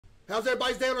How's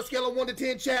everybody's day on a scale of 1 to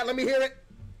 10, chat? Let me hear it.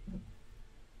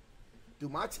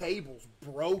 Dude, my table's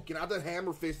broken. I've done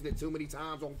hammer fisting it too many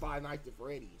times on Five Nights at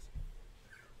Freddy's.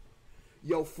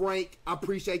 Yo, Frank, I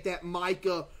appreciate that.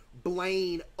 Micah,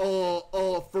 Blaine,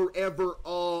 Forever,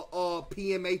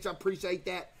 PMH, I appreciate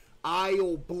that.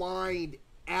 Isle, Blind,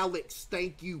 Alex,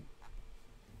 thank you.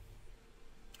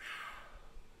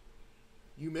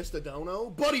 You missed a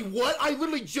dono? Buddy, what? I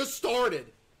literally just started.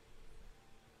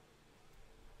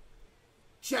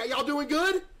 Chat, y'all doing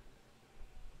good?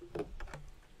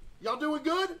 Y'all doing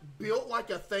good? Built like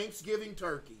a Thanksgiving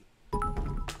turkey.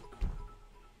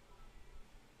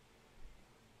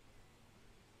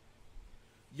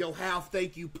 Yo, Hal,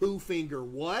 thank you, Pooh Finger.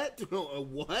 What?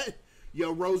 What?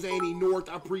 Yo, Rosanne North,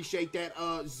 I appreciate that.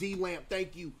 Z-Lamp,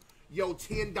 thank you. Yo,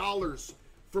 $10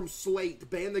 from Slate.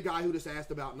 Ban the guy who just asked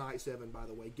about Night 7, by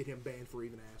the way. Get him banned for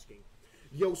even asking.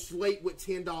 Yo, Slate with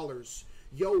 $10.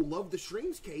 Yo, love the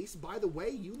streams, Case. By the way,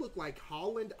 you look like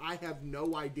Holland. I have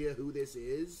no idea who this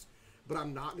is, but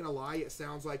I'm not going to lie. It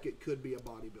sounds like it could be a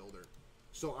bodybuilder.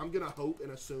 So I'm going to hope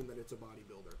and assume that it's a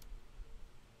bodybuilder.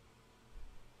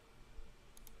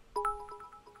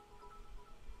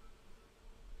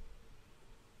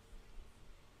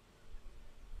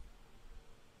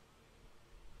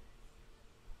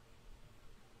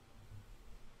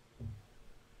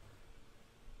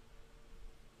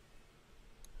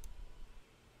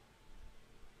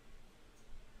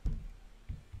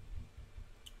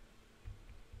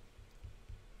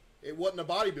 It wasn't a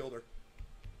bodybuilder.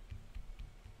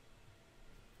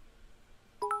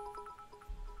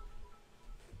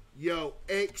 Yo,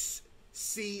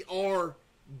 XCR,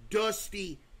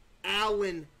 Dusty,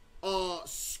 Allen,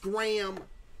 Scram,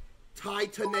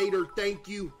 Titanator, thank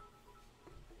you.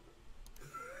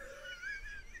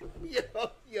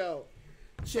 Yo.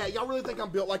 Chat, y'all really think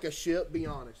I'm built like a ship? Be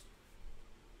honest.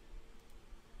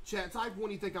 Chat, type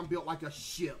when you think I'm built like a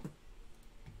ship.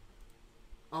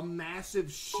 A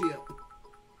massive ship.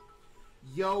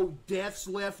 Yo, Death's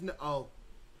left. Oh.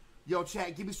 Yo,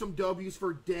 chat, give me some W's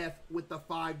for Death with the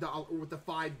 $5 or with the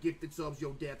 5 gifted subs.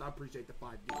 Yo, Death, I appreciate the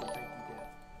 5 gifted. Thank you, Death.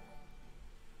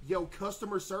 Yo,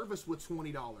 customer service with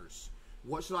 $20.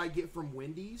 What should I get from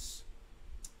Wendy's?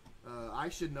 I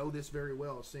should know this very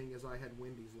well, seeing as I had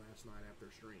Wendy's last night after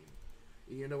stream.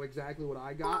 You know exactly what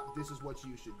I got? This is what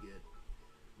you should get.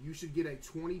 You should get a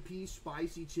 20-piece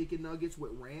spicy chicken nuggets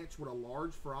with ranch with a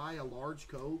large fry, a large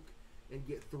Coke, and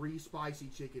get 3 spicy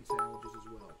chicken sandwiches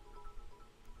as well.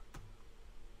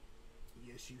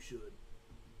 Yes, you should.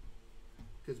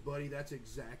 Because, buddy, that's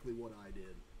exactly what I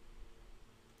did.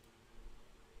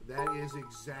 That is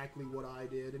exactly what I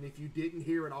did. And if you didn't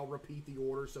hear it, I'll repeat the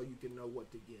order so you can know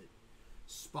what to get.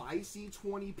 Spicy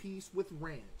 20-piece with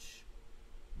ranch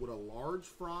with a large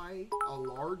fry, a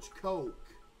large Coke,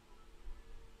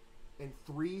 and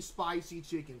 3 spicy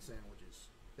chicken sandwiches.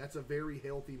 That's a very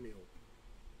healthy meal.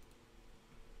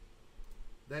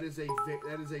 That is a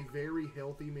very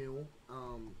healthy meal.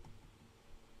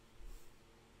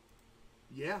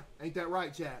 Yeah, ain't that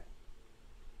right, chat?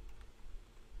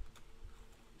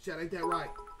 Chat, ain't that right?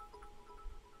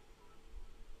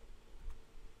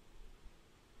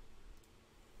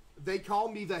 They call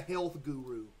me the health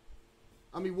guru.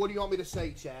 I mean, what do you want me to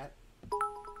say, chat?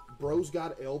 Bro's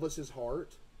got Elvis's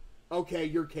heart. Okay,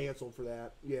 you're canceled for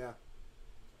that. Yeah.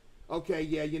 Okay,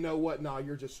 yeah, you know what? Nah,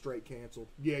 you're just straight canceled.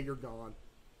 Yeah, you're gone.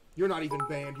 You're not even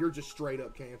banned. You're just straight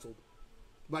up canceled.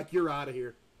 Like, you're out of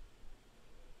here.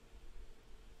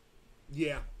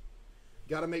 Yeah.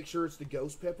 Gotta make sure it's the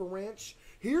Ghost Pepper Ranch.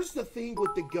 Here's the thing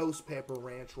with the Ghost Pepper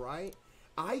Ranch, right?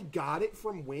 I got it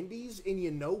from Wendy's, and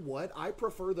you know what? I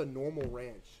prefer the normal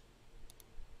ranch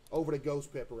over the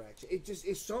Ghost Pepper Ranch. It just,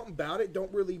 it's something about it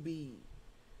don't really be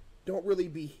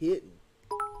hitting.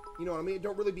 You know what I mean? It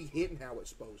don't really be hitting how it's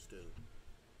supposed to.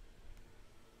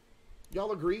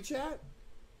 Y'all agree, chat?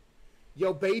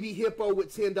 Yo, Baby Hippo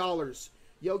with $10.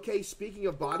 Yo, okay, speaking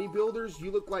of bodybuilders, you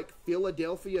look like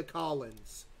Philadelphia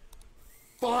Collins.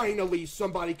 Finally,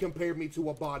 somebody compared me to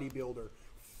a bodybuilder.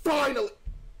 Finally!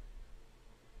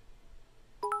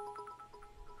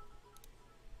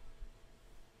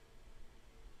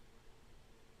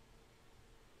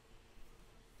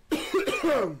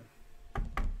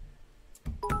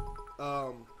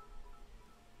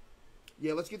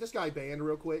 Yeah, let's get this guy banned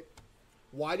real quick.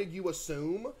 Why did you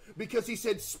assume? Because he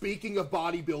said, speaking of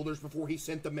bodybuilders, before he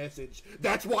sent the message.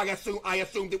 That's why I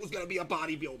assumed it was going to be a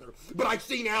bodybuilder. But I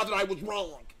see now that I was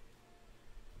wrong.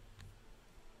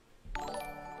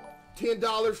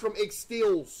 $10 from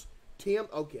Xstills. Tim,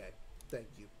 okay. Thank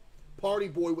you. Party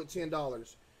Boy with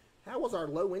 $10. How was our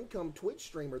low-income Twitch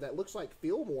streamer that looks like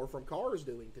Fillmore from Cars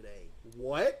doing today?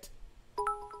 What?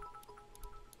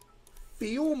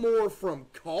 feel more from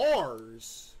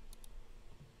cars.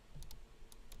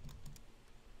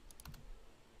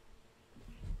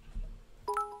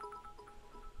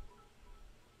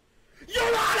 You're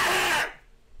out of here!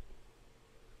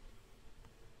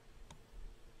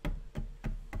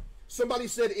 Somebody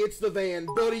said it's the van.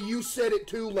 Buddy, you said it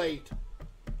too late.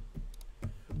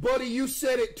 Buddy, you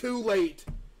said it too late.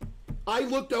 I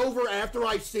looked over after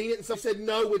I seen it and so I said,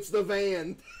 no, it's the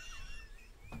van.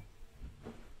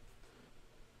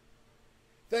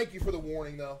 Thank you for the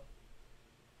warning, though.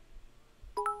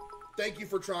 Thank you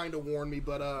for trying to warn me,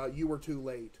 but you were too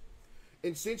late.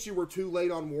 And since you were too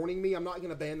late on warning me, I'm not going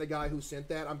to ban the guy who sent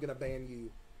that. I'm going to ban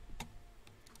you.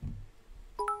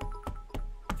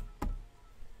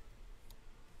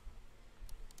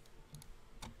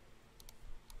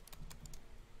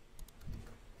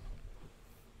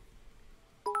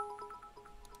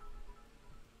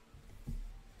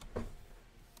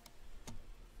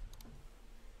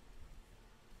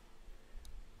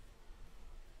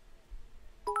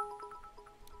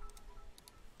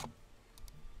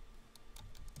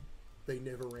 They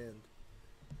never end.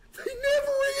 They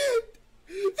never end!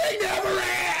 They never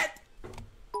end!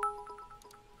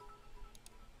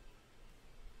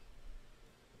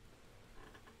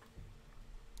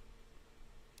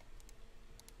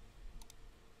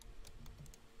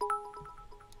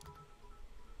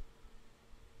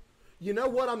 You know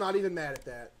what? I'm not even mad at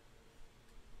that.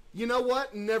 You know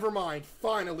what? Never mind.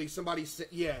 Finally, somebody said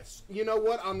yes. You know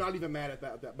what? I'm not even mad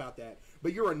about that.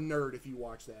 But you're a nerd if you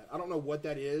watch that. I don't know what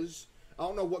that is. I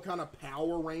don't know what kind of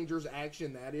Power Rangers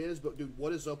action that is, but dude,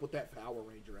 what is up with that Power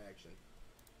Ranger action?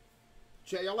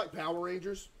 Chat, y'all like Power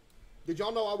Rangers? Did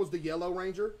y'all know I was the Yellow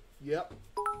Ranger? Yep.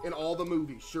 In all the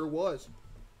movies. Sure was.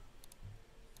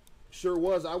 Sure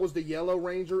was. I was the Yellow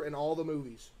Ranger in all the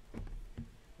movies.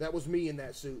 That was me in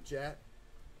that suit, chat.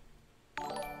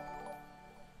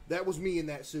 That was me in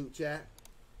that suit, chat.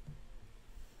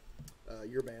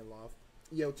 Your band, Love.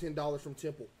 Yo, $10 from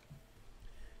Temple.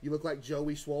 You look like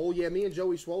Joey Swole. Yeah, me and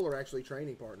Joey Swole are actually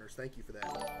training partners. Thank you for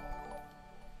that.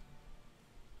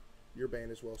 Your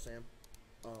band as well, Sam.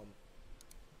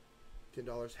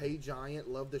 $10. Hey, Giant.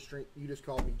 Love the stream. You just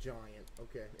called me Giant.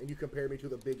 Okay. And you compared me to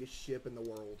the biggest ship in the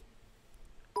world.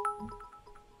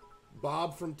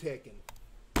 Bob from Tekken.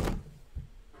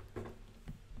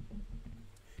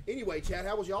 Anyway, Chad,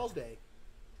 how was y'all's day?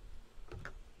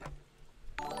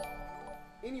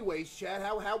 Anyways, Chad,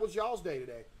 how was y'all's day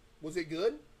today? Was it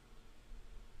good?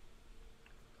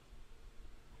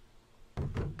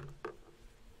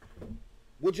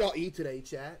 What'd y'all eat today,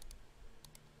 chat?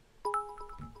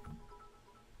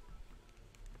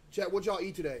 Chat, what'd y'all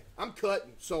eat today? I'm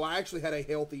cutting, so I actually had a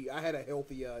healthy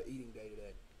eating day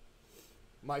today.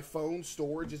 My phone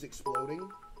storage is exploding.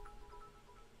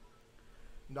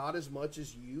 Not as much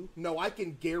as you. No, I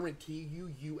can guarantee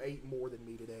you ate more than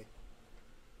me today.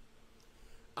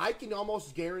 I can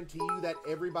almost guarantee you that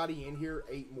everybody in here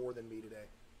ate more than me today.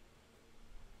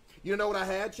 You know what I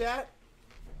had, chat?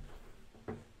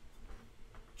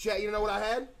 Chat, you know what I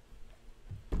had?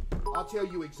 I'll tell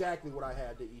you exactly what I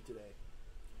had to eat today.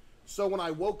 So when I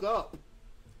woke up,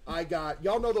 I got,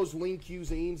 y'all know those lean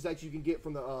cuisines that you can get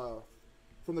from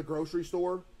the grocery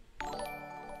store?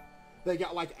 They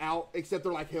got like except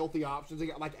they're like healthy options. They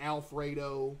got like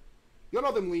Alfredo. Y'all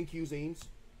know them lean cuisines?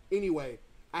 Anyway,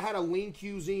 I had a lean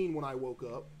cuisine when I woke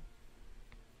up.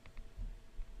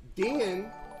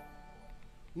 Then,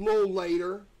 a little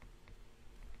later,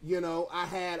 you know, I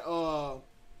had a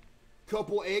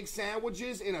couple egg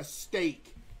sandwiches and a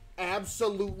steak.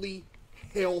 Absolutely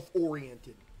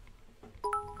health-oriented.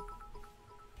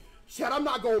 Chad, I'm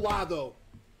not gonna lie, though.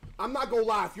 I'm not gonna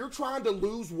lie. If you're trying to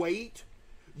lose weight,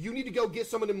 you need to go get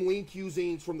some of them lean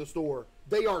cuisines from the store.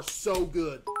 They are so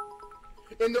good.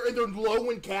 And they're low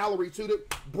in calories, too.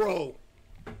 Bro,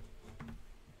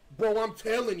 I'm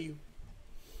telling you.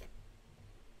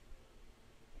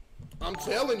 I'm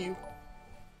telling you.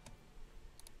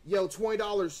 Yo,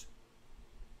 $20.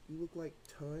 You look like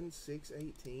Ton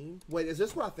 618. Wait, is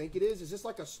this what I think it is? Is this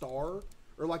like a star?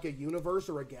 Or like a universe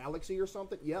or a galaxy or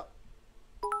something? Yep.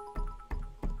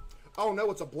 Oh, no,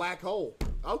 it's a black hole.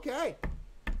 Okay.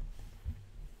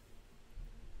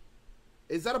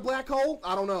 Is that a black hole?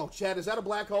 I don't know. Chad, is that a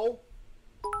black hole?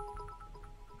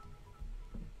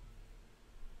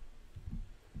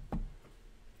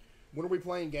 When are we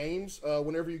playing games?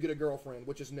 Whenever you get a girlfriend,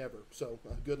 which is never. So,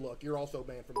 good luck. You're also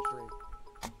banned from the stream.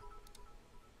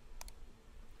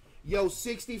 Yo,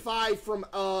 65 from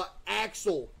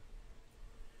Axel.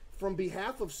 From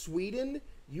behalf of Sweden,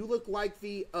 you look like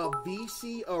the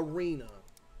VC Arena.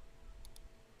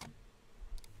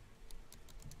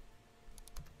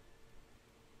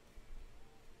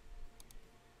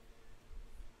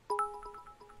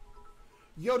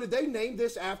 Yo, did they name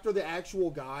this after the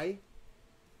actual guy?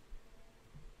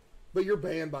 But you're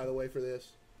banned, by the way, for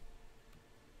this.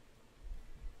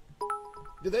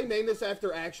 Did they name this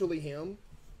after actually him?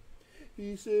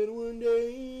 He said one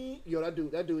day... Yo, that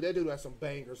dude has some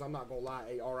bangers. I'm not gonna lie.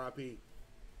 Hey, R.I.P.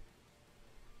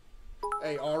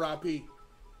 Hey, R.I.P.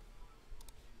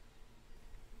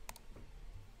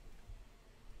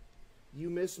 You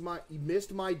missed my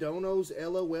donos.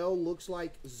 LOL. Looks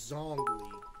like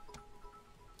Zongli.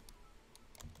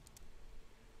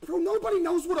 Bro, nobody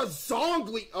knows what a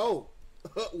Zongli... Oh.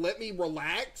 Let me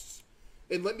relax.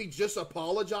 And let me just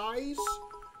apologize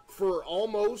for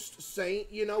almost saying...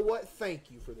 You know what? Thank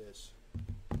you for this.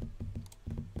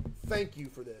 Thank you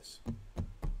for this.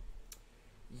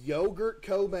 Yogurt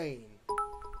Cobain.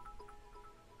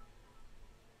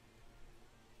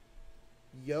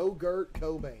 Yogurt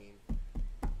Cobain.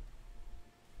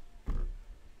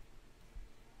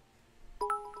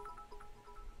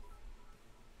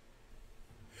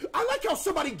 I like how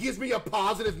somebody gives me a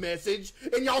positive message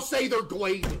and y'all say they're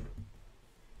glazing.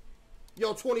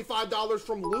 Yo, $25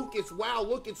 from Lucas. Wow,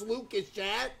 look, it's Lucas,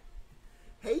 chat.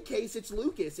 Hey, Case, it's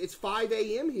Lucas. It's 5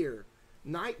 a.m. here.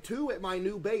 Night 2 at my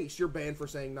new base. You're banned for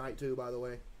saying night 2, by the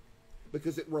way.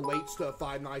 Because it relates to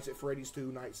Five Nights at Freddy's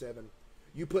 2, night 7.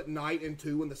 You put night and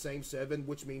 2 in the same 7,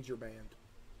 which means you're banned.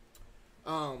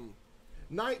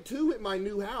 Night 2 at my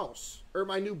new house. Or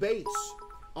my new base.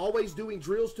 Always doing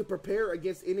drills to prepare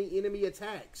against any enemy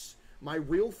attacks. My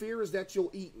real fear is that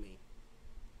you'll eat me.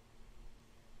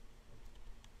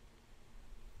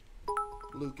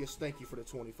 Lucas, thank you for the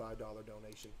 $25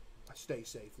 donation. Stay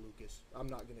safe, Lucas. I'm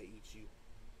not going to eat you.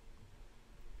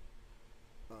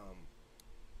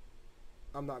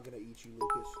 I'm not going to eat you,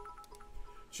 Lucas.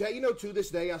 Chat, you know, to this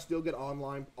day, I still get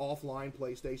offline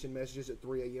PlayStation messages at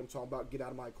 3 a.m. talking about, get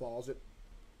out of my closet.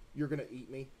 You're going to eat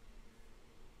me.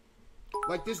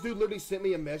 Like, this dude literally sent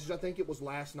me a message. I think it was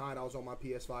last night. I was on my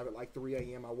PS5 at like 3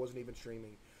 a.m. I wasn't even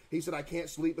streaming. He said, I can't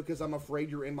sleep because I'm afraid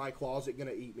you're in my closet going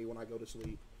to eat me when I go to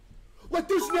sleep. Like,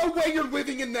 there's no way you're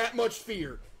living in that much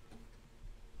fear.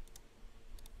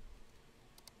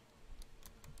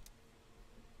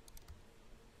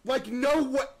 Like, no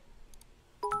way.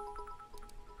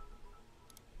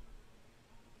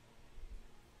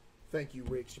 Thank you,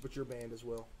 Rick, but you're banned as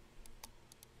well.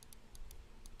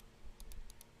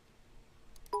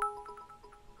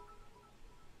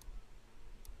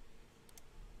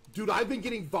 Dude, I've been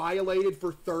getting violated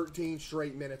for 13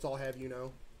 straight minutes, I'll have you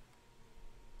know.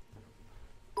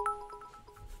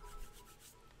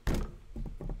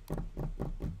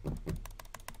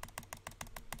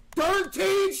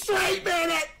 Straight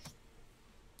minutes!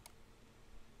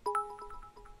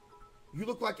 You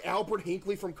look like Albert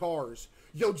Hinckley from Cars.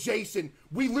 Yo, Jason,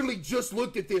 we literally just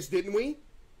looked at this, didn't we?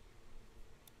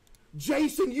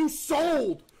 Jason, you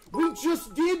sold! We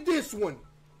just did this one!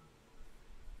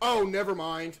 Oh, never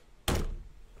mind.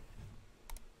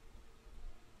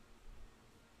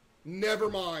 Never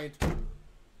mind.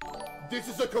 This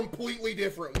is a completely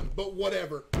different one, but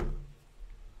whatever.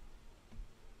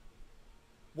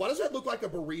 Why does that look like a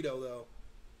burrito, though?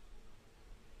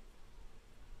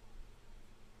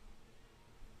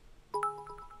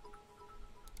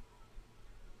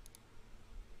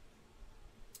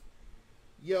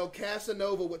 Yo,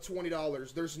 Casanova with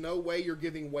 $20. There's no way you're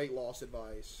giving weight loss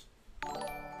advice.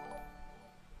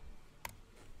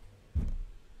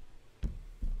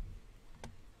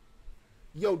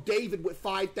 Yo, David with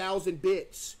 5,000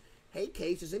 bits. Hey,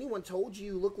 Case, has anyone told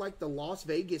you look like the Las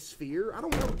Vegas Sphere? I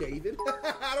don't know, David.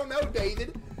 I don't know,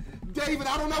 David. David,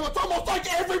 I don't know. It's almost like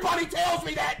everybody tells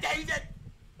me that, David.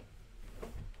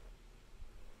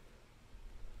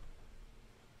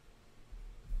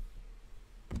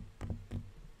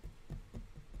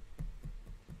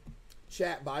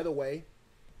 Chat, by the way,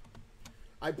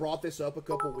 I brought this up a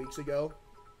couple weeks ago.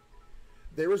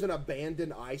 There was an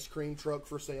abandoned ice cream truck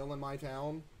for sale in my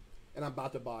town, and I'm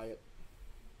about to buy it.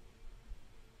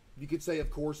 You could say, of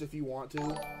course, if you want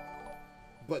to.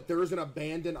 But there's an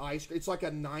abandoned ice cream. It's like a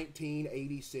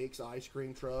 1986 ice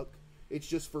cream truck. It's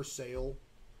just for sale.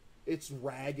 It's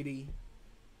raggedy.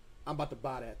 I'm about to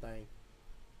buy that thing.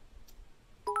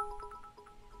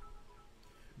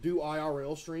 Do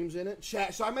IRL streams in it.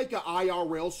 Chat, so I make an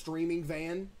IRL streaming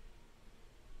van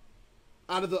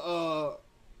out of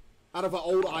an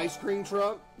old ice cream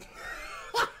truck.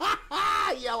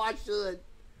 Yo, I should.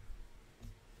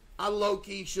 I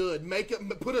low-key should.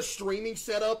 Put a streaming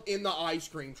setup in the ice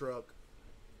cream truck.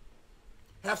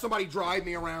 Have somebody drive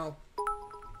me around.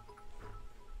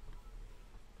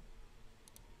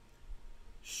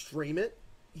 Stream it?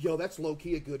 Yo, that's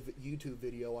low-key a good YouTube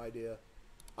video idea.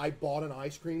 I bought an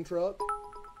ice cream truck.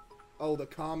 Oh, the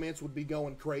comments would be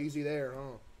going crazy there,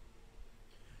 huh?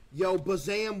 Yo,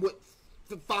 Bazam with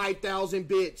 5,000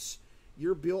 bits.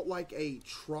 You're built like a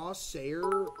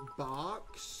Trossair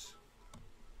box.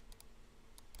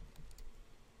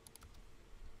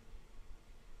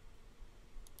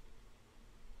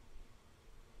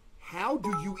 How do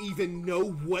you even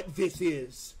know what this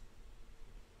is?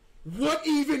 What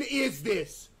even is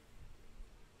this?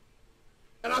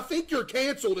 And I think you're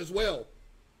canceled as well.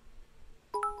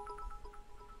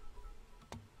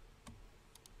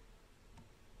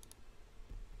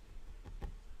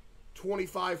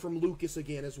 $25 from Lucas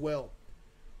again as well.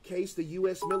 Case, the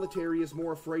U.S. military is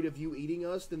more afraid of you eating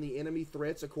us than the enemy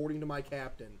threats, according to my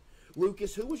captain.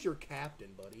 Lucas, who was your captain,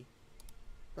 buddy?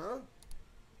 Huh?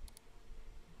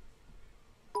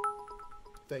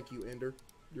 Thank you, Ender.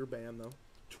 You're banned, though.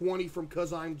 20 from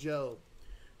Cuz I'm Joe.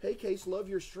 Hey, Case, love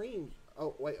your streams.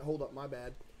 Oh, wait, hold up, my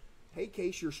bad. Hey,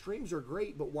 Case, your streams are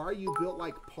great, but why are you built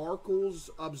like Parkle's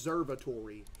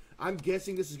Observatory? I'm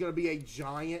guessing this is going to be a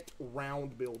giant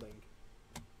round building.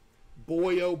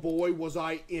 Boy, oh boy, was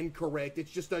I incorrect.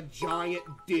 It's just a giant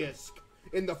disc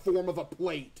in the form of a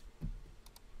plate.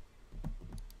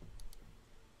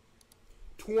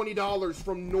 $20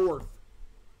 from North.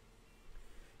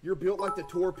 You're built like the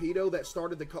torpedo that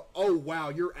started the... Oh, wow,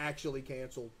 you're actually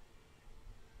canceled.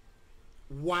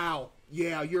 Wow.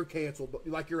 Yeah, you're canceled. But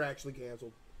like, you're actually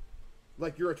canceled.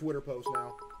 Like, you're a Twitter post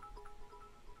now.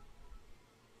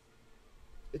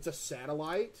 It's a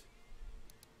satellite?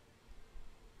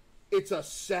 It's a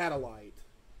satellite.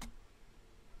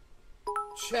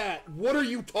 Chat, what are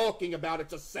you talking about?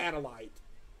 It's a satellite.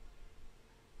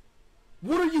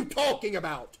 What are you talking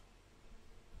about?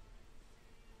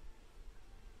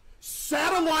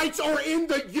 Satellites are in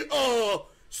the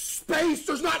space.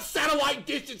 There's not satellite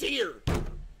dishes here.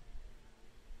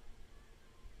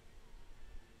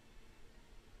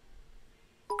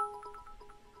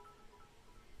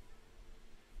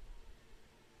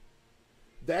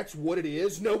 That's what it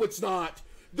is? No, it's not.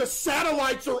 The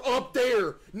satellites are up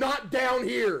there, not down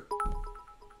here.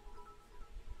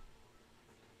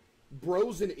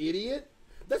 Bro's an idiot?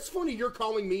 That's funny you're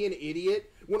calling me an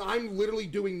idiot when I'm literally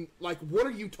doing, like, what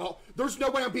are you talking? There's no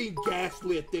way I'm being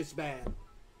gaslit this bad.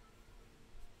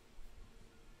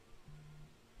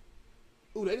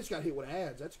 Ooh, they just got hit with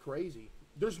ads. That's crazy.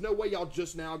 There's no way y'all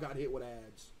just now got hit with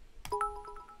ads.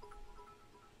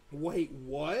 Wait,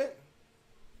 what?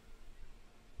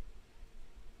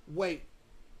 Wait,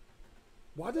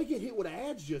 why'd they get hit with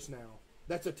ads just now?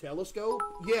 That's a telescope?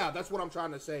 Yeah, that's what I'm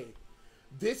trying to say.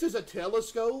 This is a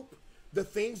telescope. The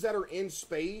things that are in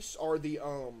space are the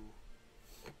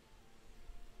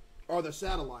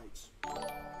satellites.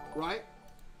 Right?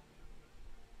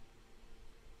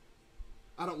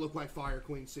 I don't look like Fire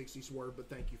Queen 60 Swerve, but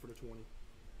thank you for the 20.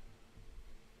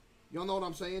 Y'all know what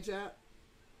I'm saying, chat?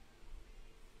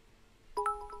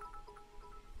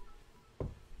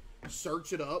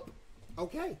 Search it up.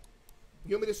 Okay.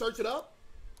 You want me to search it up?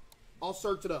 I'll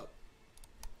search it up.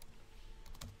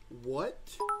 What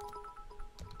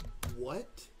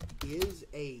is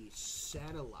a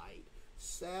satellite?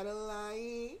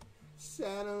 Satellite.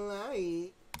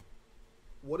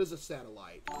 What is a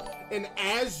satellite? And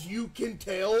as you can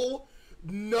tell,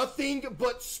 nothing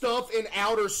but stuff in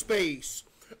outer space.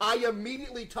 I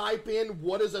immediately type in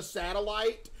what is a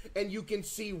satellite, and you can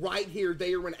see right here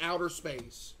they are in outer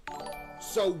space.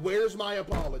 So where's my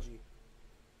apology?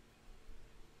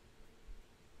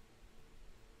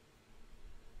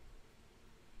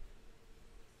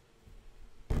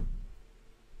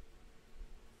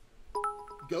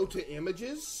 Go to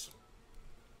images.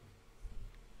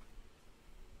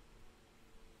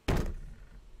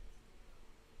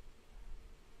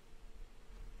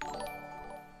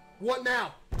 What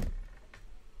now?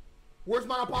 Where's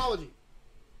my apology?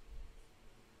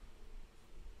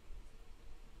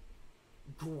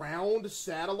 Ground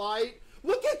satellite?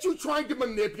 Look at you trying to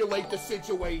manipulate the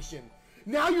situation.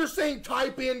 Now you're saying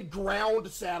type in ground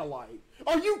satellite.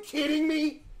 Are you kidding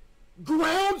me?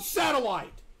 Ground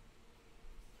satellite.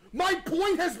 My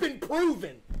point has been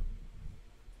proven.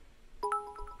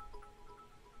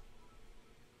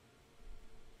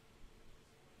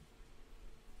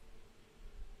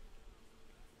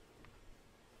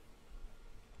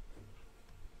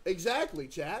 Exactly,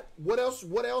 chat. What else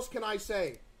can I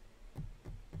say?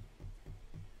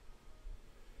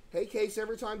 Hey, Case,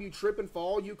 every time you trip and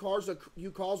fall, you cause a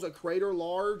crater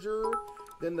larger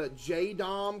than the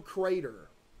J-Dom crater.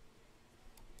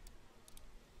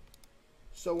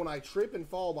 So when I trip and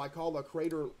fall, I cause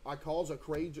a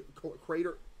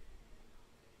crater.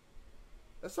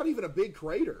 That's not even a big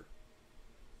crater.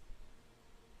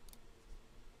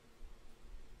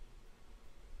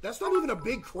 That's not even a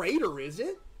big crater, is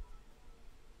it?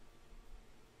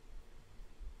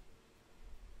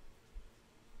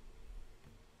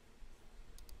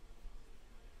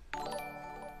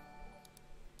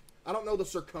 I don't know the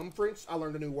circumference. I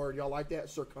learned a new word. Y'all like that?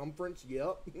 Circumference?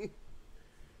 Yep.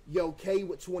 Yo, K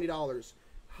with $20.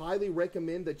 Highly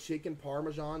recommend the chicken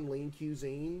parmesan lean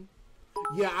cuisine.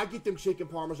 Yeah, I get them chicken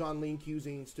parmesan lean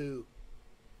cuisines too.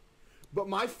 But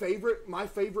my favorite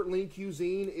lean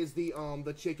cuisine is the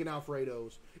chicken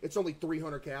Alfredos. It's only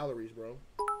 300 calories, bro.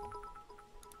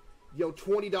 Yo,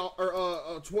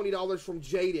 $20 from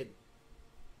Jaded.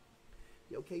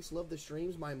 Yo, Case, love the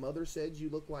streams. My mother said you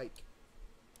look like.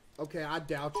 Okay, I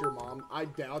doubt your mom. I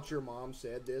doubt your mom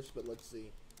said this, but let's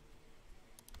see.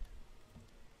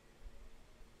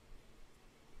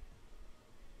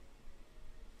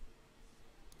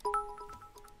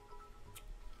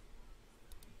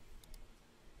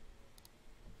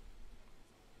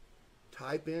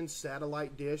 Type in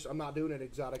satellite dish. I'm not doing an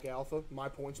exotic alpha. My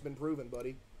point's been proven,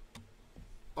 buddy.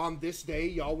 On this day,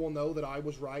 y'all will know that I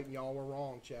was right and y'all were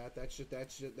wrong, chat. That's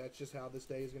just how this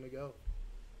day is gonna go.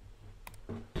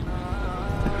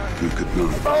 You could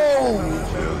not. Oh!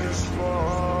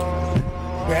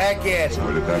 Back at it.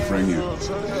 Where did that bring you?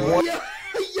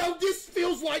 Yo, this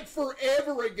feels like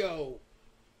forever ago.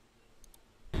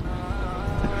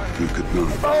 You could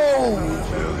not. Oh!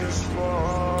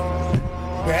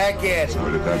 Back at it.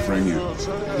 Where did that bring you?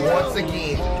 Once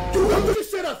again. Dude, I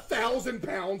just said 1,000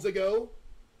 pounds ago.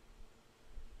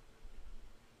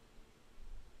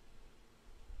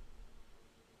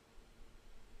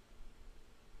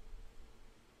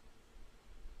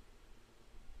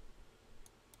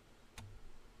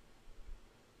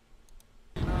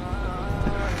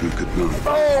 You could not.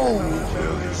 Oh!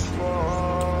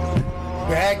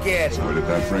 Back at it. Where did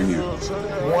that bring you?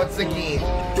 Once again.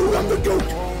 Dude, I'm the GOAT.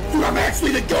 Dude, I'm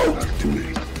actually the GOAT. Back to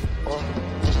me.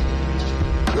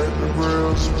 Let the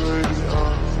real speak,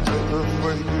 let the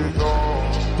fake be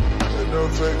gone, let the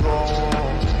fake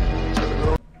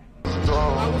on.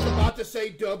 I was about to say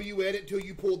W edit till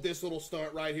you pulled this little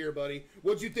stunt right here, buddy.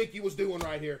 What'd you think you was doing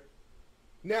right here?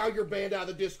 Now you're banned out of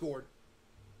the Discord.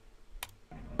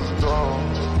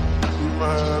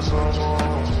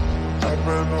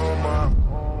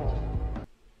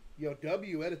 Yo,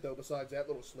 W edit though, besides that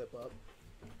little slip up.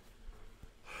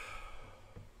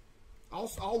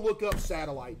 I'll look up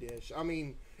satellite dish. I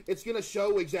mean, it's going to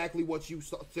show exactly what you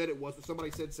said it was.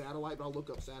 Somebody said satellite, but I'll look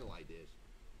up satellite dish.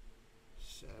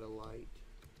 Satellite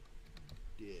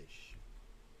dish.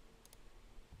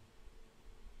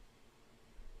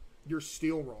 You're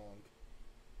still wrong.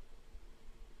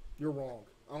 You're wrong.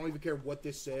 I don't even care what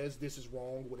this says. This is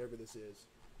wrong, whatever this is.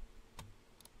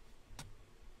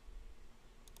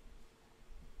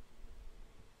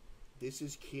 This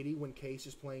is Kitty when Case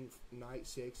is playing Night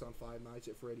 6 on Five Nights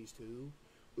at Freddy's 2.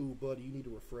 Ooh, buddy, you need to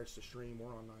refresh the stream.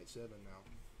 We're on Night 7 now.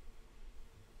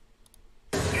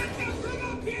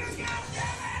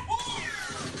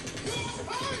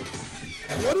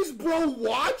 What is bro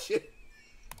watching?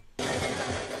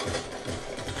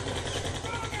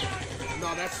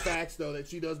 No, that's facts, though, that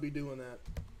she does be doing that.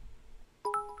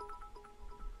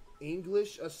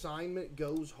 English assignment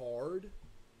goes hard.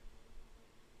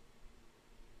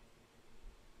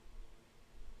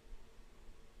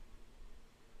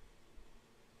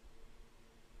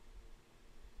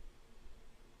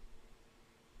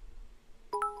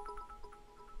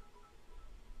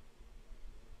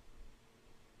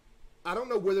 I don't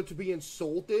know whether to be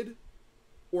insulted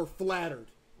or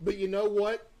flattered. But you know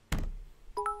what?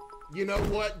 You know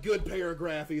what? Good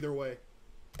paragraph either way.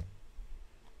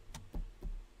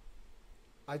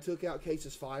 I took out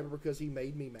Case's fiber because he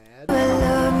made me mad. I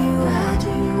love you, I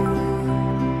do.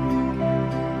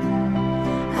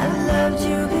 I loved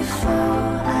you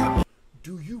before.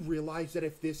 Do you realize that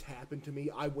if this happened to me,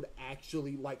 I would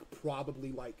actually,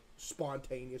 probably,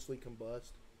 spontaneously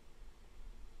combust?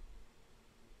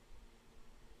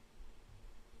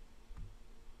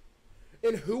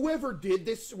 And whoever did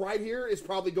this right here is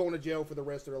probably going to jail for the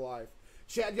rest of their life.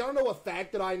 Chad, y'all know a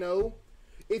fact that I know?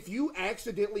 If you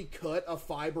accidentally cut a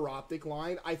fiber optic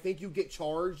line, I think you get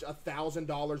charged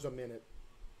 $1,000 a minute.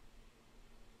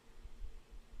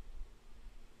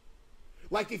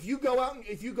 Like if you go out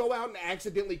and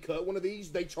accidentally cut one of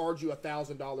these, they charge you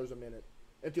 $1,000 a minute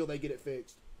until they get it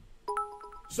fixed.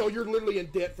 So you're literally in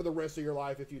debt for the rest of your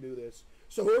life if you do this.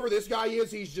 So whoever this guy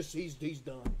is, he's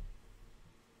done.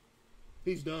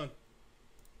 He's done.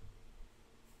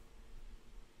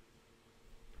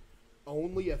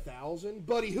 Only 1,000?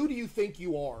 Buddy, who do you think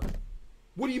you are?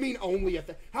 What do you mean only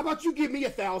How about you give me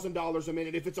 $1,000 a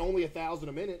minute if it's only 1,000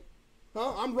 a minute?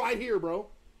 Huh? I'm right here, bro.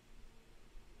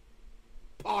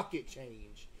 Pocket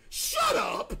change. Shut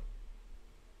up!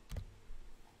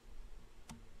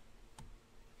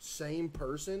 Same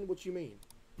person? What you mean?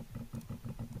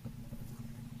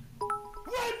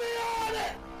 Let me on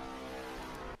it!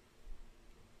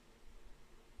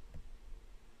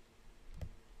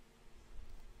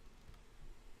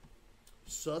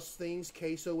 Sus things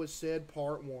Caseoh has said,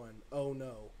 part 1. Oh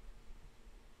no.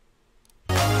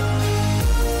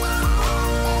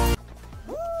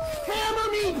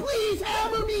 Hammer me, please!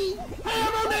 Hammer me!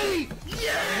 Hammer me!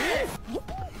 Yes!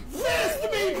 Fist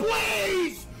me,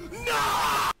 please!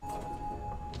 No!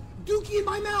 Dookie in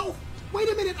my mouth! Wait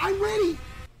a minute, I'm ready!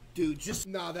 Dude, just...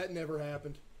 Nah, that never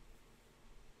happened.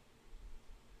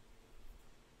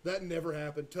 That never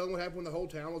happened. Tell them what happened when the whole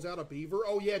town was out. A beaver?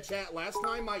 Oh yeah, chat. Last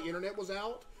time my internet was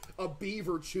out, a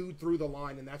beaver chewed through the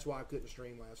line, and that's why I couldn't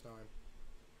stream last time.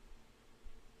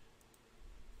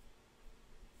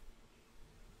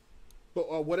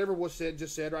 But whatever was said,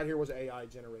 just said right here was AI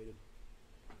generated.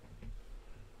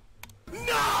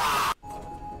 No!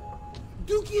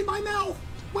 Dookie in my mouth!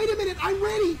 Wait a minute, I'm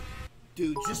ready!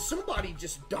 Dude, just somebody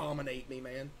just dominate me,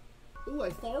 man. Ooh, I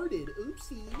farted.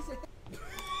 Oopsies.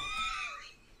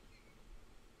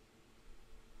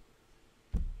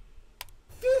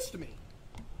 Fist me.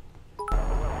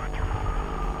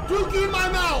 Dookie in my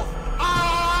mouth!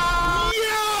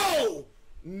 Yo!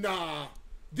 Nah.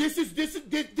 This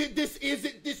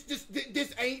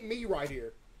ain't me right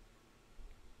here.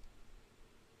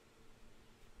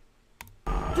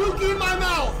 Dookie in my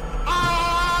mouth!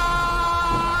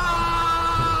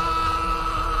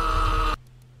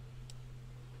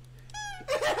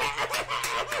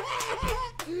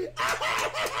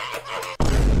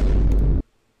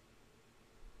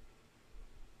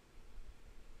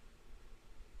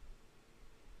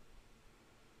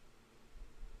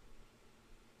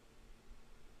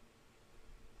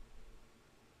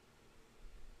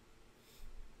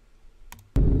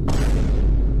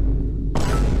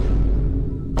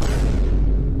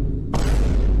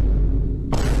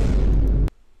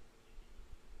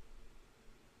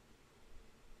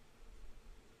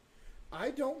 I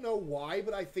don't know why,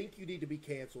 but I think you need to be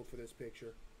canceled for this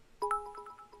picture.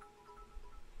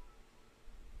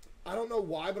 I don't know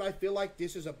why, but I feel like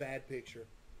this is a bad picture.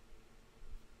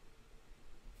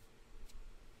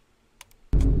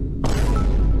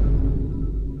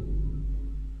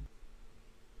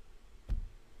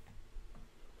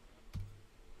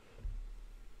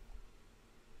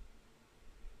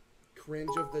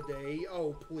 Cringe of the day?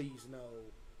 Oh, please, no.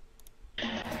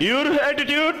 Your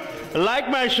attitude, like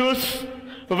my shoes,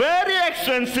 very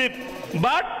expensive,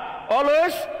 but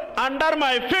always under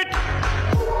my feet.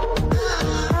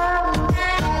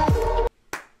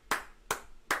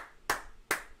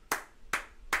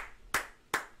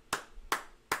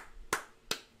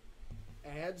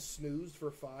 Ads snoozed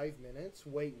for 5 minutes?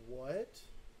 Wait, what?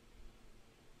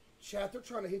 Chat, they're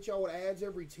trying to hit y'all with ads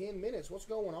every 10 minutes. What's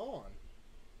going on?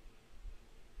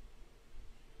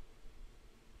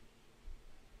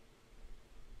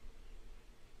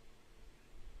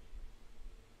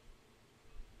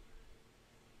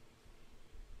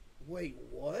 Wait,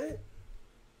 what?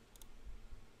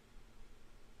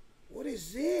 What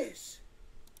is this?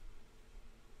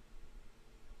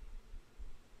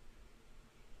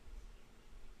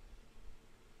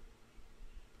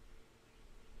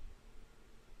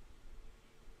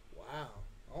 Wow.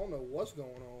 I don't know what's going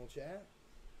on, chat.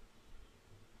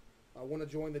 I want to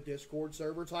join the Discord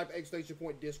server. Type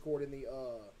 !point Discord in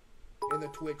the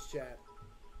Twitch chat.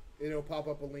 It'll pop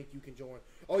up a link you can join.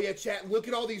 Oh yeah, chat, look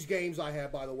at all these games I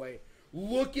have, by the way.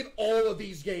 Look at all of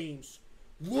these games.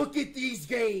 Look at these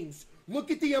games. Look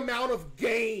at the amount of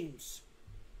games.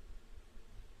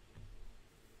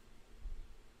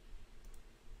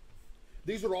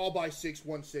 These are all by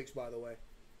 616, by the way.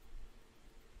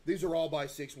 These are all by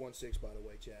 616, by the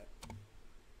way, chat.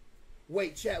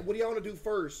 Wait, chat, what do y'all want to do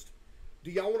first? Do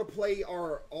y'all want to play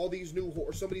all these new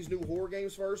some of these new horror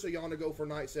games first, or y'all want to go for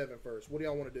Night 7 first? What do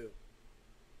y'all want to do?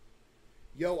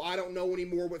 Yo, I don't know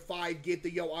anymore with 5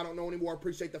 gifted. Yo, I don't know anymore. I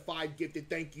appreciate the 5 gifted.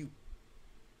 Thank you.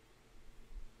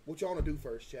 What y'all want to do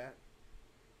first, chat?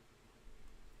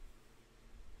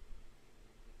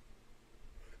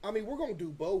 I mean, we're going to do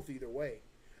both either way.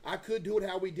 I could do it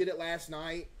how we did it last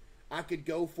night. I could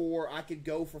go for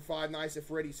Five Nights at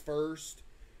Freddy's first.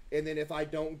 And then if I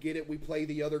don't get it, we play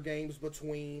the other games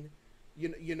between.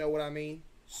 You know what I mean?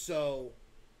 So,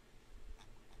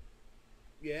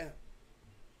 yeah.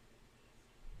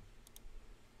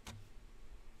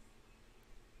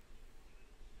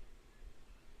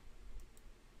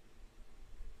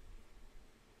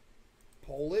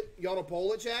 Poll it. Y'all to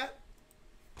poll it, chat?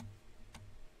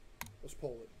 Let's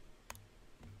poll it.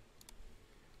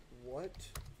 What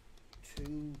to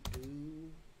do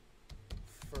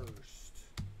first?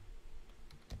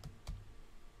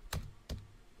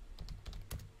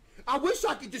 I wish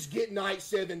I could just get night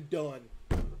 7 done.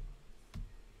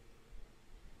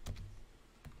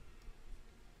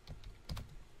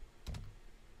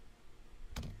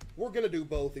 We're gonna do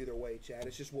both either way, Chad.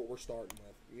 It's just what we're starting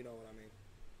with. You know what I mean?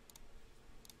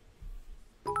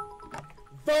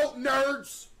 Vote,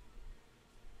 nerds!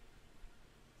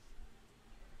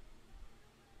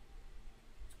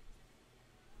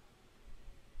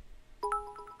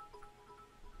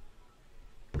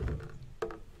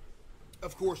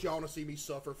 Of course, y'all want to see me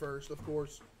suffer first, of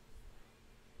course.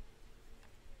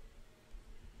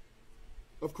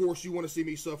 Of course, you want to see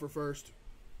me suffer first.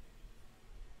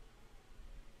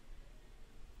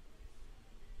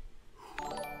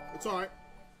 It's alright.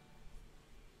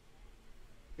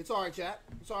 It's alright, chat.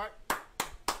 It's alright.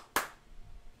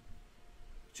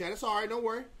 Chat, it's alright, don't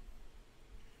worry.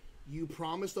 You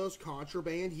promised us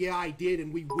contraband? Yeah, I did,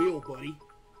 and we will, buddy.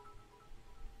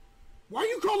 Why are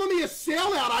you calling me a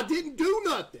sellout? I didn't do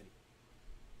nothing.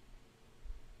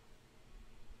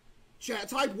 Chat,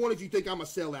 type 1 if you think I'm a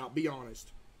sellout. Be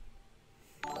honest.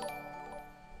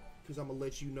 Because I'm going to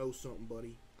let you know something,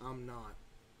 buddy. I'm not.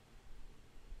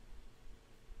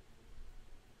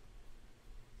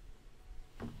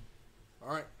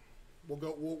 Alright.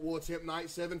 We'll attempt night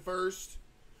 7 first.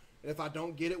 And if I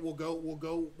don't get it, we'll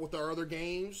go with our other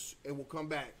games. And we'll come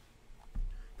back.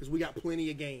 Because we got plenty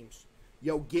of games.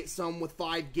 Yo, get some with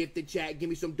 5 gifted, chat. Give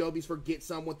me some W's for get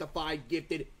some with the 5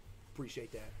 gifted.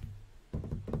 Appreciate that.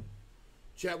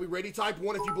 Chat, we ready? Type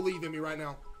 1 if you believe in me right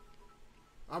now.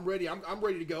 I'm ready. I'm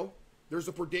ready to go. There's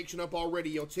a prediction up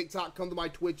already. Yo, TikTok, come to my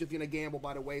Twitch if you're gonna gamble,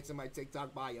 by the way. It's in my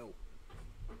TikTok bio.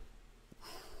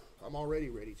 I'm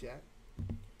already ready, chat.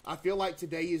 I feel like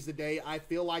today is the day. I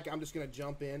feel like I'm just gonna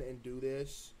jump in and do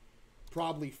this.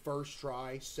 Probably first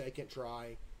try, second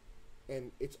try,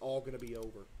 and it's all gonna be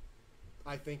over.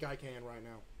 I think I can right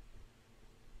now.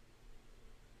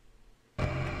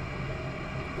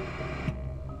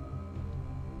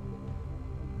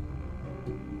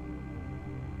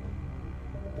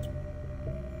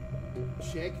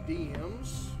 Check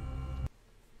DMs.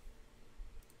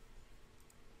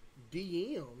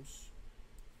 DMs?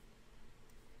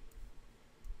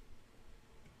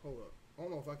 Hold up. I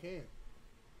don't know if I can.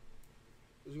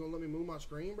 Is it gonna let me move my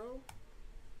screen, bro?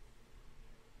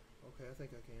 Okay, I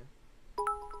think I can.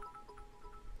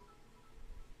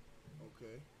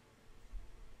 Okay.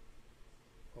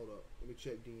 Hold up. Let me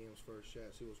check DMs first,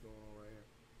 chat. See what's going on right here.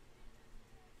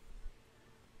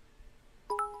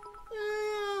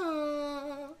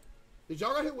 Did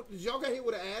y'all get hit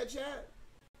with an ad, chat?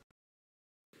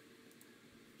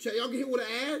 Chat, y'all get hit with an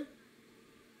ad?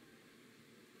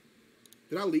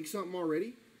 Did I leak something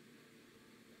already?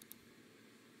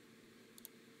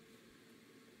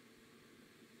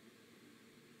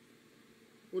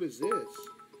 What is this?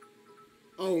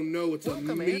 Oh no, it's a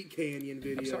Meat Canyon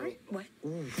video. I'm sorry? What?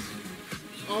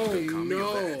 Oh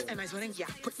no. Am I sweating? Yeah.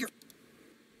 Put your...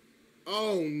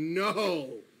 Oh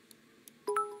no.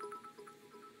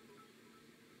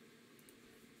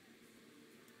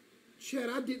 Chad,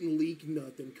 I didn't leak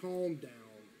nothing. Calm down.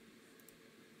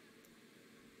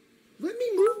 Let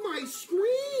me move my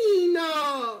screen.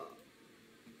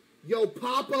 Yo,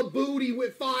 Papa Booty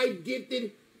with 5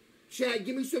 gifted. Chad,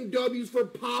 give me some W's for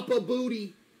Papa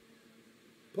Booty.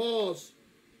 Pause.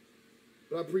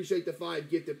 But I appreciate the 5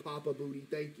 gifted, Papa Booty.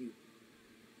 Thank you.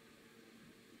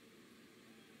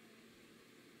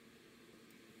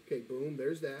 Okay, boom.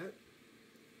 There's that.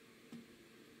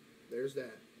 There's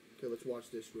that. Okay, let's watch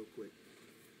this real quick.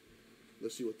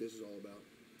 Let's see what this is all about.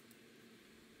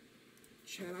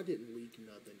 Chad, I didn't leak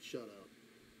nothing. Shut up.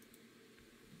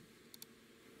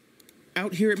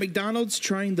 Out here at McDonald's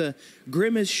trying the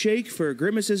Grimace shake for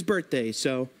Grimace's birthday.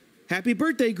 So, happy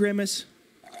birthday, Grimace.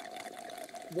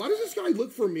 Why does this guy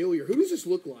look familiar? Who does this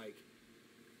look like?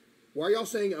 Why are y'all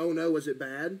saying, oh no, is it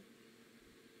bad?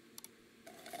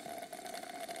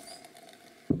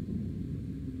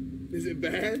 Is it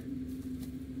bad?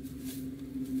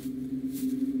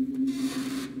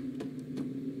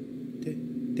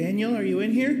 Daniel, are you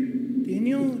in here?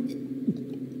 Daniel?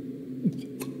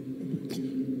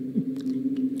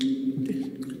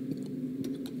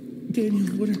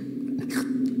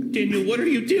 Daniel, what are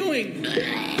you doing?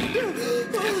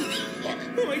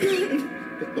 Oh my God.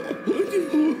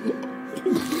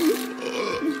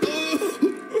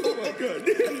 Oh my God,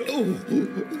 Daniel.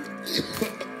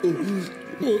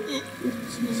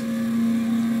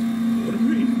 What are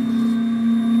we?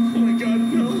 Oh my God,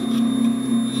 no.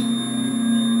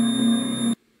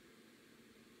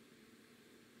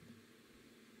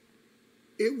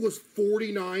 was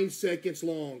 49 seconds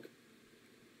long.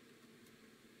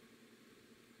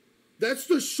 That's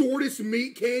the shortest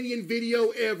Meat Canyon video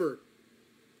ever.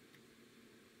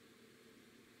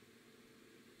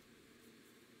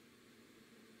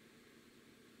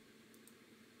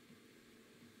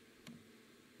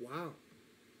 Wow.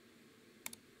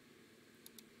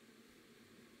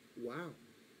 Wow.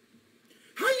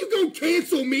 How you gonna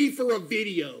cancel me for a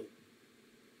video?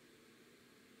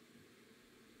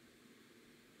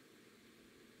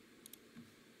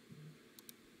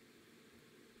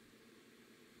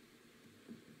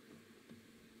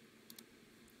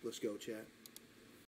 Let's go, chat.